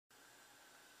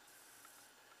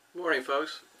Morning,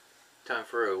 folks. Time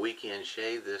for a weekend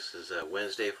shave. This is a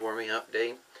Wednesday for me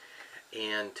update,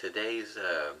 and today's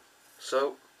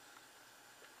soap,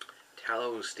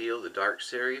 Tallow Steel the Dark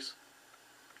series.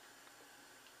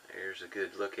 There's a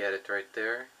good look at it right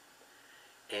there.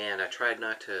 And I tried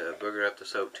not to booger up the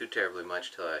soap too terribly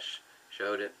much till I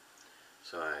showed it,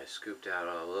 so I scooped out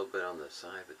a little bit on the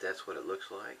side, but that's what it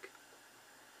looks like.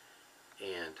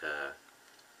 And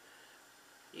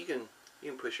you can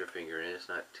push your finger in it. It's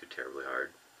not too terribly hard.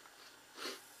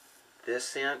 This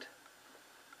scent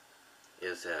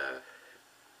is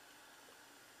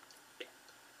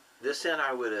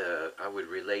I would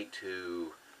relate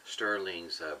to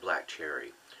Sterling's Black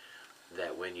Cherry.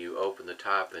 That when you open the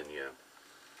top and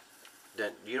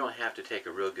you don't have to take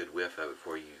a real good whiff of it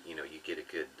before you get a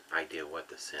good idea what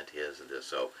the scent is of this.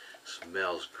 So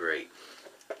smells great.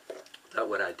 Thought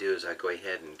what I'd do is I'd go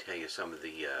ahead and tell you some of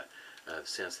the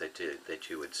scents that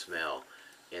you would smell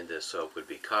in this soap. Would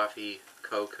be coffee,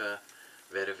 coca,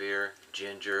 vetiver,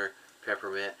 ginger,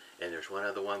 peppermint, and there's one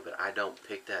other one, but I don't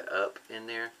pick that up in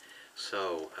there.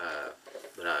 So,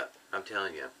 but I'm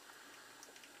telling you,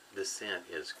 this scent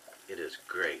is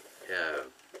great.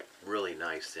 Really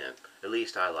nice scent. At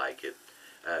least I like it.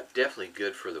 Definitely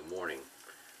good for the morning.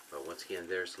 But once again,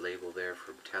 there's the label there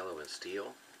from Tallow and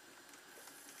Steel.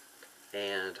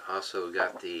 And also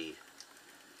got the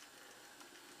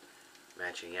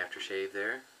matching aftershave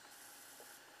there.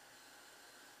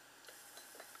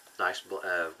 Nice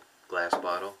glass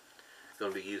bottle.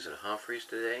 Going to be using Humphreys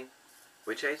today.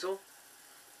 Witch hazel.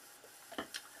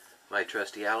 My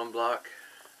trusty alum block,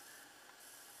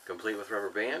 complete with rubber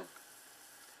band.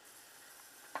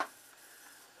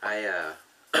 Like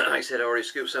I said, I already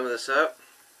scooped some of this up.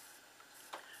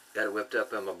 Got it whipped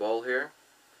up in my bowl here.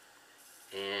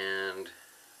 And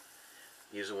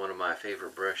using one of my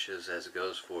favorite brushes as it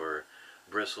goes for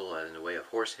bristle in the way of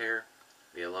horsehair,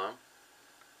 Vie Long.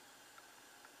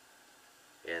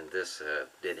 And this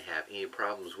didn't have any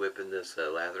problems whipping this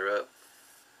lather up.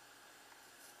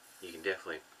 You can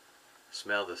definitely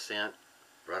smell the scent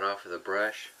right off of the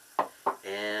brush.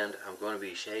 And I'm going to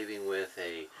be shaving with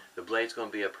the blade's going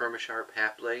to be a Perma-Sharp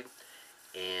half blade,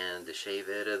 and the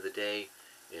Shavette of the day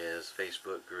is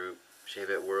Facebook group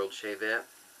Shavette World Shavette.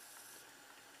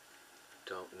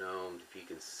 Don't know if you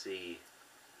can see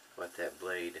what that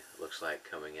blade looks like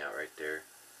coming out right there.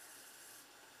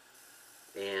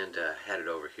 And had it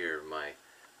over here in my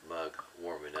mug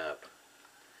warming up.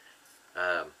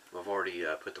 I've already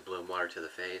put the bloom water to the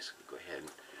face. Go ahead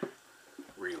and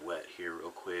re-wet here real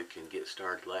quick and get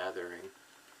started lathering.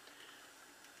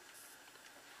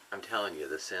 I'm telling you,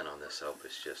 the scent on this soap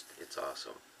is just, it's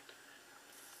awesome.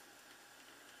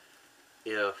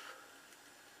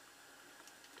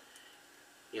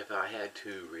 If I had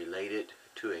to relate it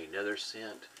to another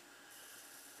scent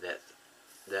that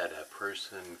a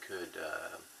person could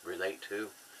relate to,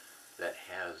 that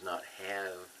hasn't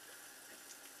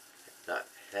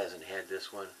had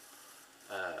this one,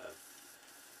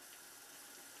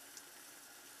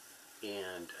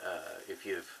 and if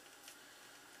you've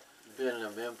been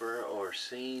a member or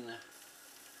seen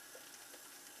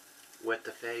Wet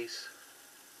the Face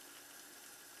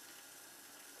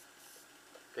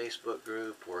Facebook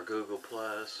group or Google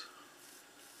Plus,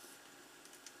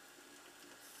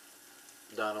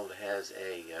 Donald has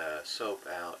a soap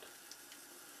out.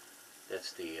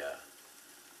 That's the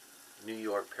New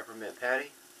York Peppermint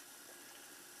Patty.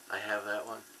 I have that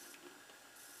one.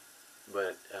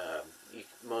 But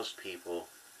most people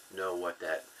know what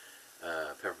that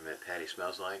peppermint patty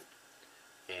smells like.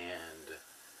 And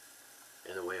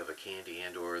in the way of a candy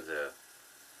and or the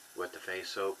Wet the Face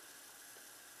soap,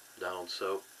 Donald's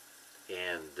soap.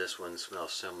 And this one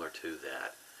smells similar to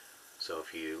that. So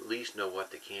if you at least know what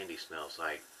the candy smells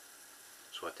like,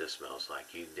 that's what this smells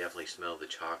like. You can definitely smell the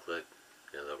chocolate,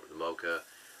 the mocha,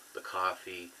 the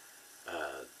coffee,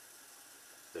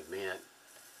 the mint,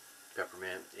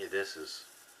 peppermint. This is,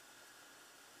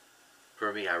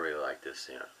 for me, I really like this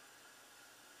scent.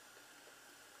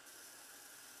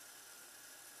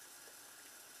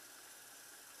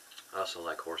 I also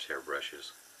like horsehair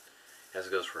brushes. As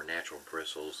it goes for natural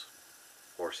bristles,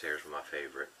 horsehair is my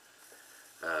favorite.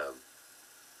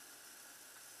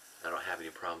 I don't have any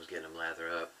problems getting them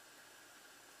lathered up.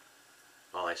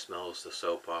 All I smell is the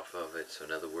soap off of it. So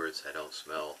in other words, I don't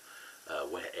smell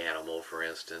wet animal, for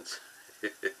instance.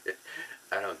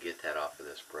 I don't get that off of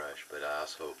this brush, but I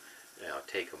also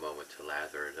take a moment to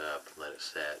lather it up, let it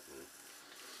set, and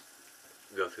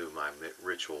go through my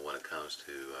ritual when it comes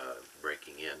to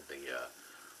breaking in the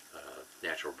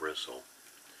natural bristle.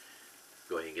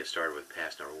 Go ahead and get started with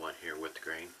pass number 1 here with the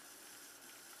grain.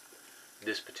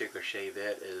 This particular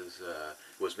shavette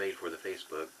was made for the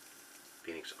Facebook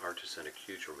Phoenix Artisan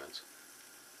Accoutrements.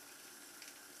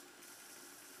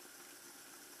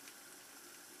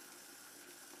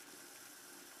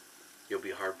 You'll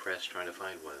be hard pressed trying to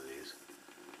find one of these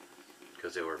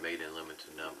because they were made in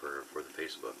limited number for the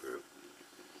Facebook group.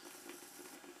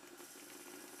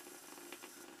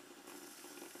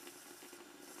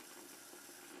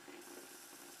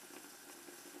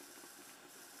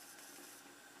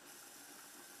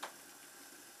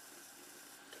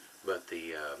 But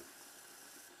the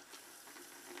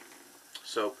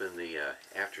soap in the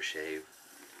aftershave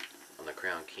on the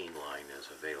Crown King line is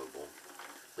available.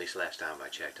 At least last time I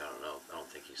checked, I don't know. I don't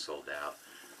think he's sold out.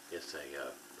 It's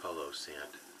a polo scent.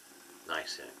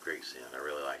 Nice scent, great scent. I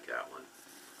really like that one.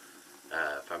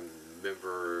 If I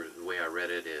remember, the way I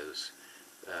read it is,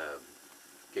 I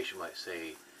guess you might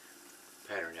say,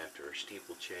 patterned after a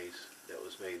steeplechase that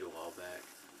was made a while back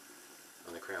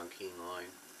on the Crown King line.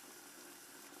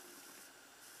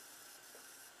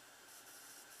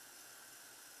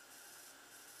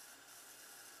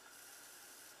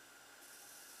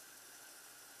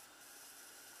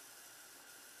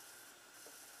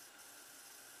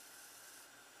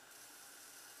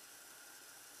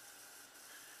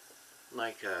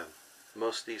 Like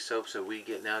most of these soaps that we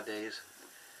get nowadays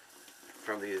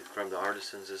from the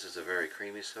artisans, this is a very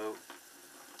creamy soap.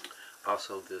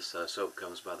 Also, this soap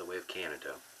comes by the way of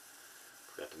Canada.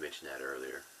 Forgot to mention that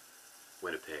earlier.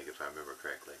 Winnipeg, if I remember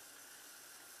correctly.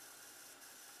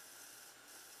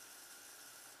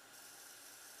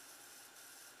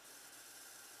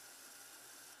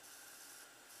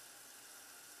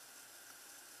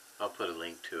 I'll put a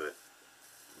link to it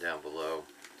down below.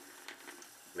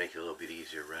 Make it a little bit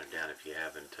easier to run it down if you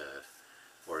haven't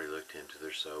already looked into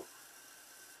their soap.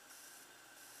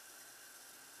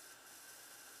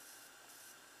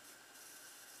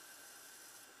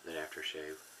 Then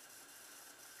aftershave.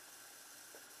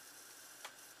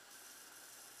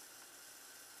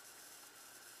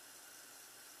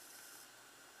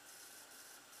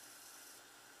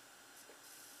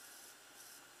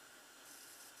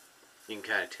 You can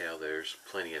kind of tell there's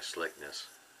plenty of slickness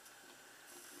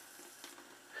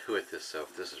with this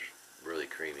soap. This is really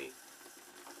creamy.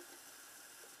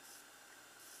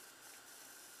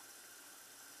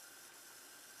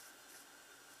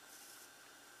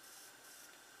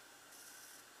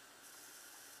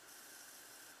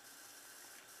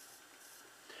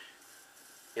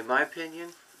 In my opinion,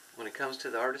 when it comes to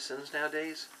the artisans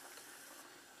nowadays,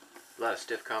 a lot of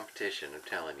stiff competition, I'm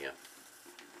telling you.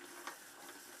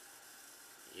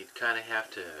 You'd kind of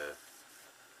have to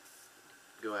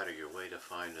go out of your way to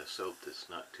find a soap that's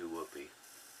not too whoopy.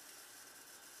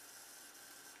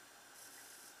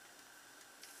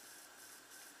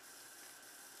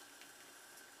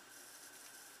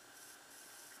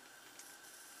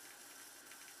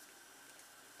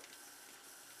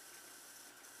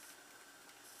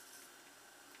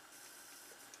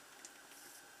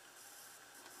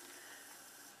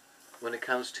 When it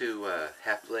comes to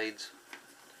half blades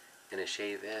in a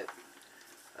shavette,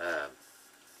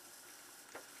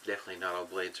 definitely not all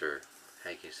blades are, how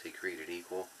you can say, created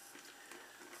equal.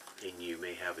 And you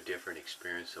may have a different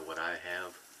experience than what I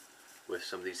have with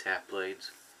some of these half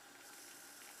blades.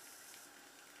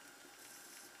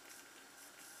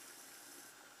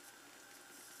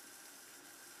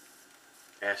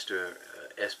 Astra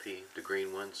SP, the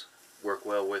green ones, work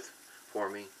well with for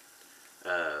me.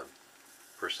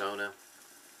 Persona,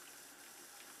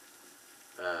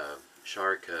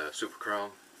 Shark Super Chrome.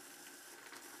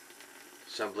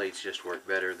 Some blades just work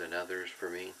better than others for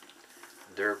me.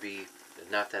 Derby,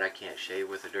 not that I can't shave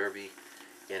with a Derby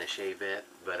in a shavette,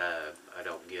 but I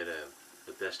don't get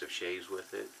the best of shaves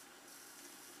with it.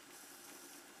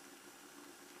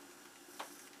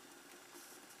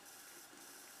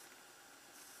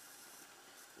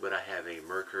 But I have a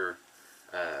Merkur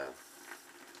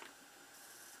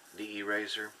DE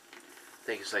razor. I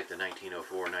think it's like the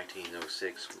 1904,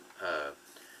 1906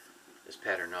 is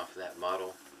patterned off of that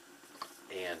model.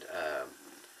 And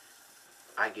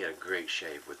I get a great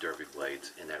shave with Derby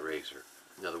blades in that razor.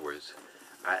 In other words,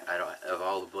 I don't, of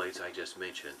all the blades I just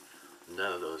mentioned,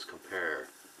 none of those compare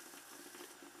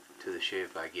to the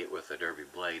shave I get with a Derby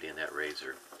blade in that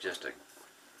razor. Just an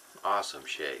awesome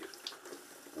shave.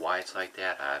 Why it's like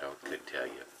that, couldn't tell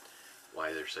you.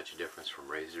 Why there's such a difference from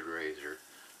razor to razor,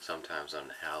 sometimes on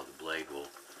how the blade will,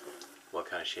 what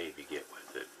kind of shave you get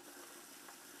with it.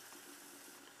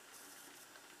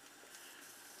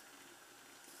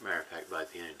 Matter of fact, by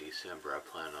the end of December, I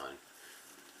plan on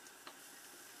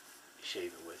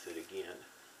shaving with it again.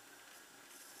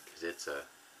 Because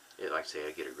like I say,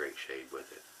 I get a great shave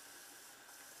with it.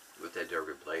 with that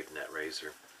derby blade and that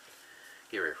razor.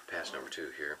 Get ready for pass number 2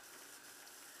 here.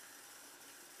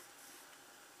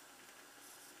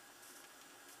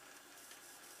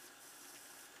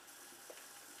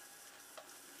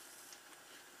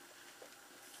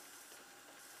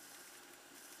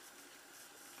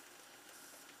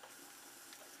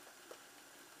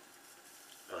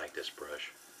 I like this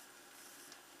brush.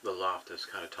 The loft is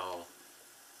kind of tall.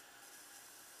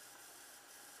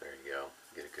 There you go.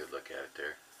 Get a good look at it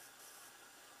there.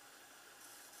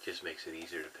 Just makes it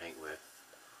easier to paint with.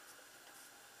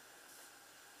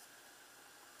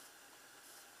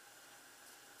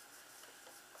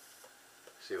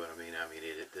 See what I mean? I mean,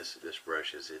 this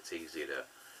brush it's easy to,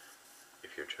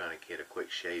 if you're trying to get a quick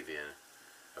shave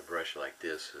in, a brush like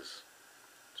this is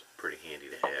it's pretty handy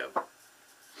to have.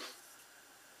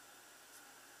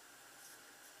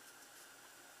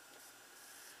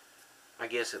 I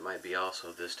guess it might be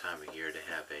also this time of year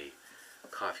to have a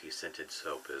coffee scented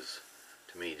soap is,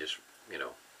 to me, just, you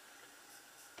know,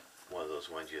 one of those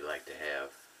ones you'd like to have,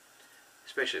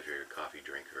 especially if you're a coffee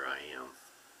drinker. I am.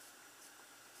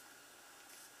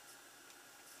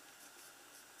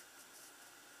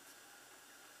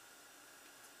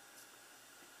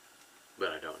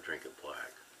 But I don't drink it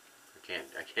black.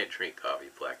 I can't drink coffee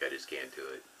black. I just can't do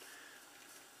it.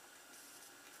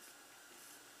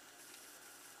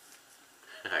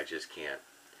 I just can't.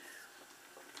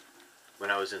 When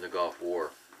I was in the Gulf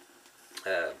War,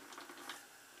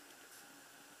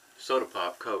 soda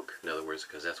pop, Coke, in other words,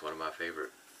 because that's one of my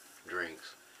favorite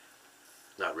drinks,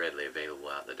 not readily available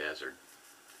out in the desert.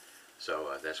 So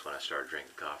that's when I started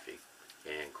drinking coffee.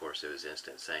 And of course it was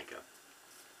instant Sanka.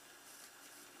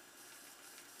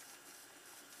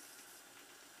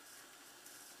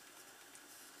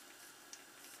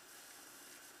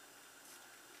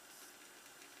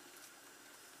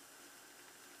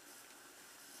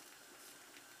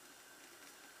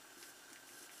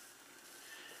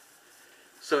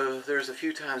 So there's a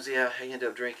few times, yeah, I ended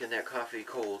up drinking that coffee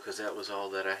cold because that was all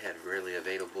that I had really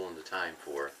available in the time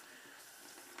for.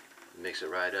 Mix it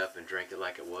right up and drink it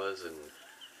like it was,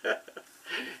 and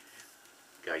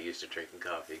got used to drinking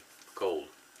coffee cold.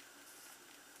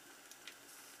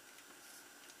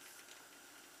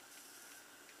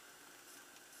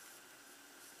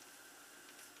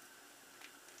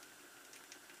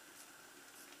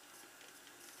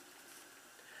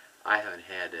 I haven't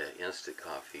had instant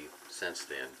coffee since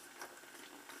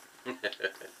then.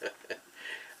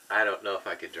 I don't know if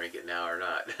I could drink it now or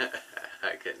not.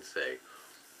 I couldn't say.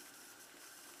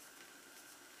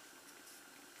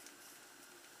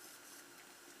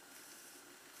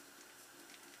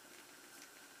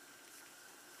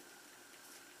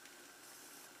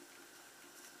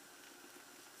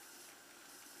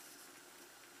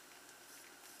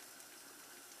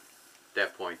 At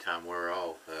that point in time, we're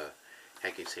all, I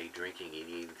can say, drinking and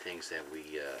eating things that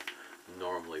we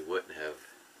normally wouldn't have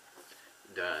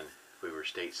done if we were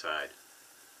stateside.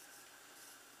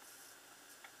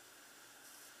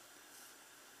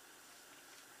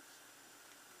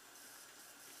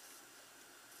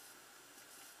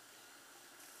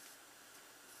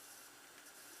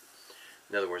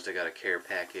 In other words, I got a care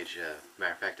package.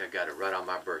 Matter of fact, I got it right on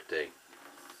my birthday.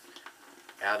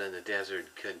 Out in the desert,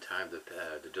 couldn't time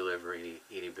the delivery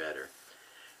any better.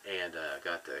 And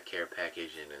got the care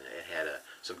package, and it had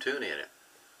some tuna in it.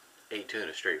 Ate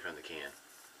tuna straight from the can.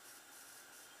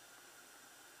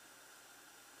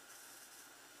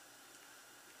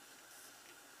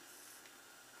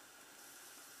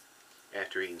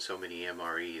 After eating so many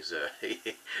MREs,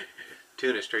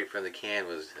 tuna straight from the can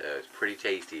was pretty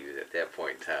tasty at that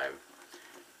point in time.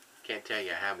 Can't tell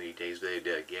you how many days they'd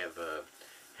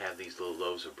have these little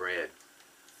loaves of bread,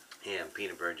 and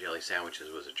peanut butter and jelly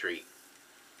sandwiches was a treat.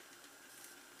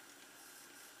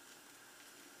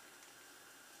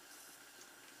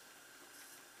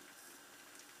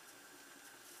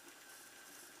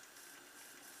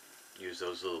 Use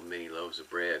those little mini loaves of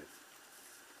bread.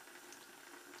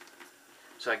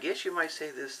 So I guess you might say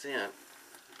this scent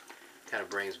kind of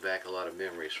brings back a lot of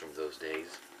memories from those days.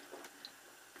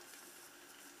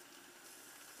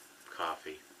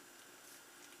 Coffee.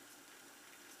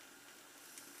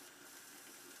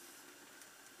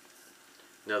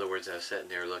 In other words, I was sitting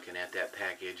there looking at that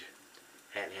package,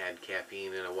 hadn't had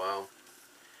caffeine in a while,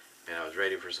 and I was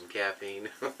ready for some caffeine.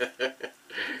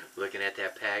 Looking at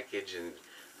that package, and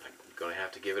I'm going to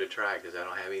have to give it a try because I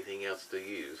don't have anything else to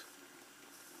use.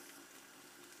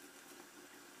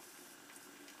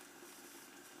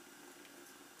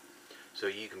 So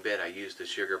you can bet I used the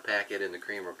sugar packet and the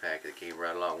creamer packet that came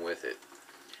right along with it,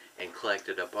 and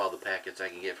collected up all the packets I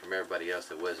can get from everybody else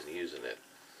that wasn't using it.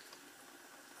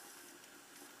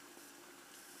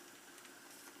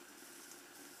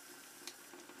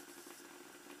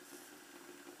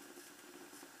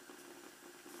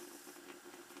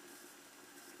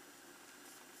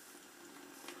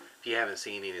 if you haven't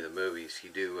seen any of the movies,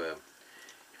 you do,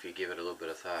 if you give it a little bit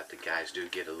of thought, the guys do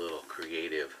get a little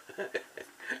creative.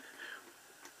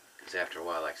 Because after a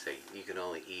while, like I say, you can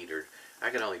only eat, or I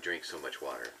can only drink so much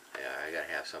water. I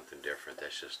gotta have something different.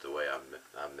 That's just the way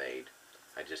I'm made.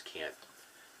 I just can't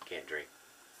drink,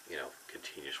 you know,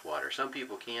 continuous water. Some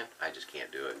people can. I just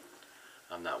can't do it.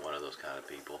 I'm not one of those kind of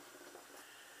people.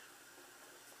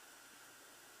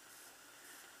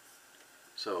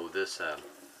 So this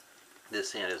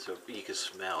scent is, you can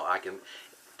smell. I can,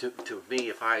 to me,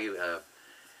 if I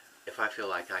feel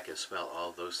like I can smell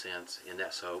all those scents in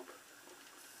that soap,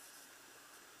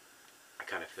 I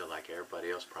kind of feel like everybody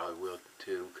else probably will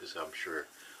too, because I'm sure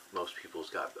most people's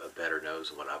got a better nose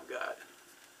than what I've got.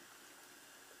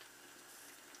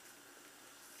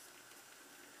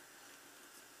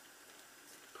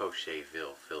 Post-shave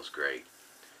feels great.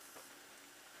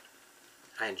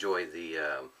 I enjoy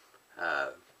the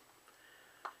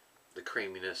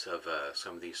creaminess of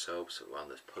some of these soaps on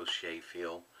this post-shave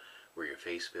feel, where your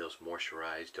face feels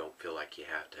moisturized, don't feel like you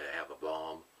have to have a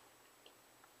balm.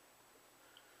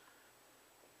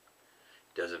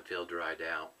 Doesn't feel dried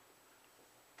out.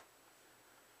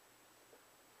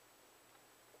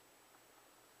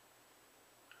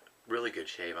 Really good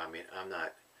shave. I mean, I'm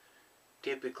not,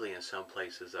 typically in some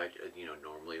places I, you know,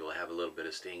 normally will have a little bit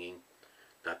of stinging.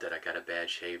 Not that I got a bad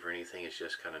shave or anything, it's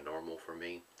just kind of normal for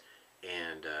me.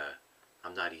 And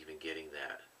I'm not even getting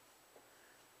that.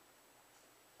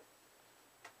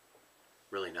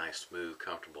 Really nice, smooth,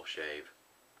 comfortable shave.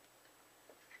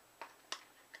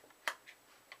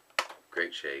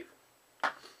 Great shave.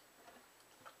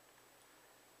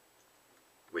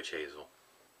 Witch Hazel.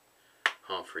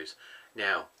 Humphreys.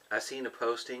 Now, I seen a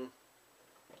posting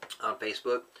on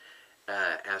Facebook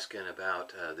asking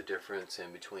about the difference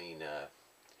in between,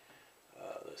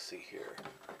 let's see here,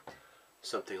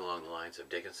 something along the lines of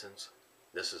Dickinson's.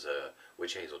 This is a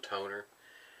Witch Hazel toner.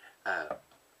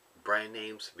 Brand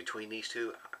names between these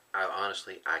two,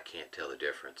 honestly, I can't tell the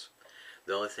difference.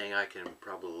 The only thing I can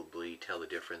probably tell the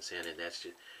difference in, and that's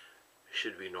just,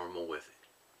 should be normal with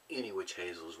any Witch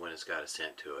Hazel, is when it's got a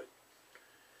scent to it.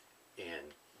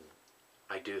 And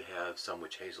I do have some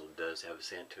Witch Hazel does have a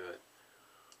scent to it,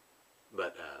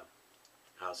 but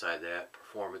outside that,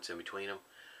 performance in between them,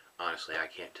 honestly, I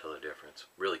can't tell the difference.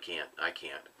 Really can't. I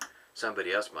can't.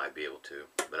 Somebody else might be able to,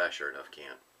 but I sure enough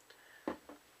can't.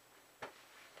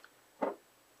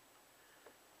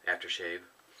 Aftershave.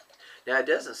 Now, it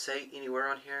doesn't say anywhere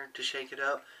on here to shake it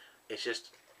up. It's just,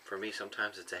 for me,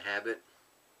 sometimes it's a habit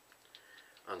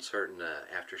on certain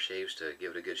aftershaves to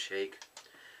give it a good shake.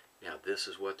 Now, this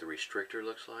is what the restrictor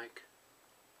looks like.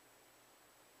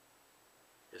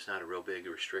 It's not a real big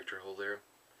restrictor hole there,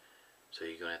 so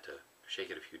you're going to have to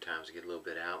shake it a few times to get a little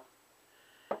bit out.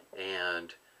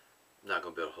 And I'm not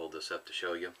going to be able to hold this up to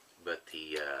show you, but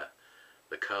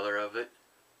the color of it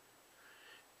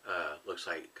looks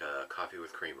like coffee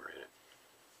with creamer in it.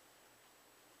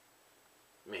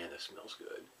 Man, this smells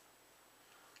good.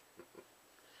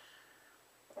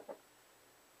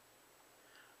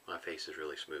 My face is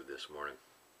really smooth this morning.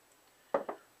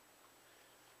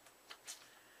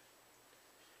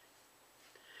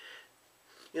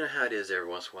 You know how it is every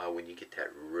once in a while when you get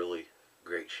that really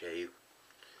great shave,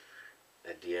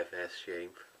 that DFS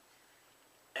shave?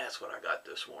 That's what I got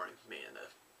this morning. Man,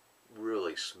 that's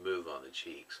really smooth on the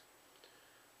cheeks,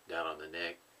 down on the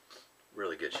neck.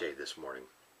 Really good shave this morning.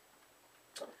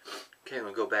 Okay, I'm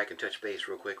going to go back and touch base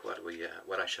real quick what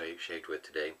I shaved with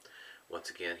today. Once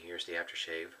again, here's the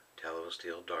aftershave, Tallow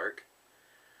Steel Dark.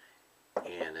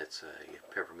 And it's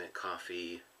a peppermint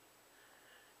coffee,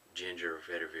 ginger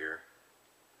vetiver.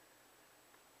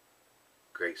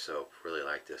 Great soap. Really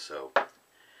like this soap.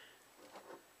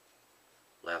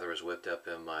 Lather is whipped up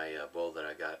in my bowl that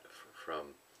I got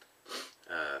from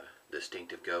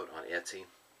Distinctive Goat on Etsy.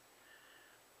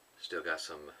 Still got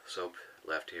some soap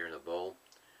left here in the bowl.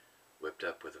 Whipped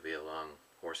up with a Vie Long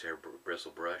horsehair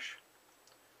bristle brush.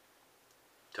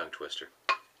 Tongue twister.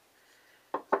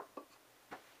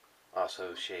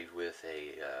 Also shaved with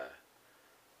a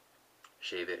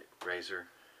Shavette razor,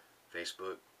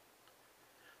 Facebook.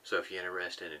 So if you're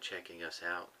interested in checking us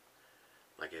out,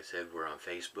 like I said, we're on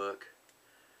Facebook.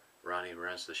 Ronnie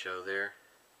runs the show there,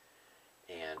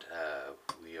 and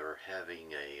we are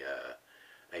having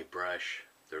a brush.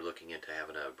 They're looking into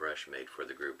having a brush made for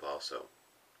the group also.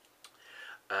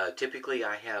 Typically,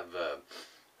 I have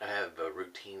a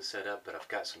routine set up, but I've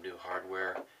got some new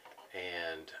hardware,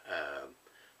 and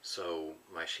so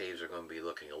my shaves are going to be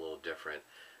looking a little different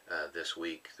this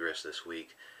week, the rest of this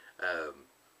week.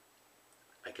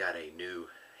 I got a new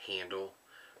handle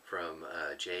from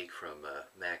Jake from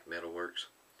Mac Metalworks,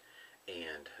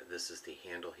 and this is the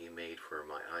handle he made for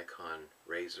my Icon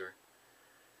razor.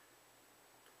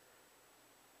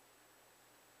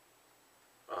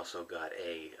 Also got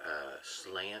a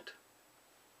slant.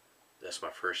 That's my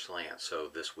first slant, so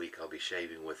this week I'll be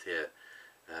shaving with it.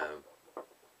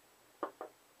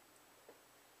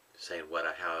 Saying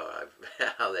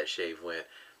how that shave went.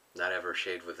 Not ever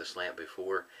shaved with a slant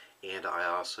before, and I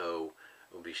also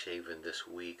will be shaving this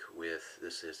week with,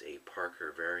 this is a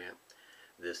Parker variant.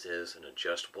 This is an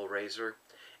adjustable razor,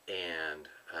 and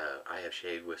I have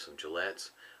shaved with some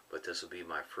Gillettes, but this will be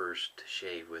my first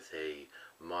shave with a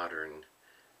modern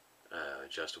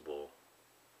adjustable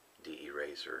DE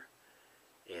razor,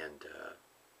 and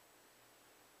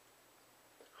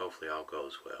hopefully all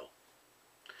goes well.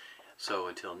 So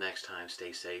until next time,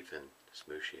 stay safe and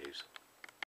smooth shaves.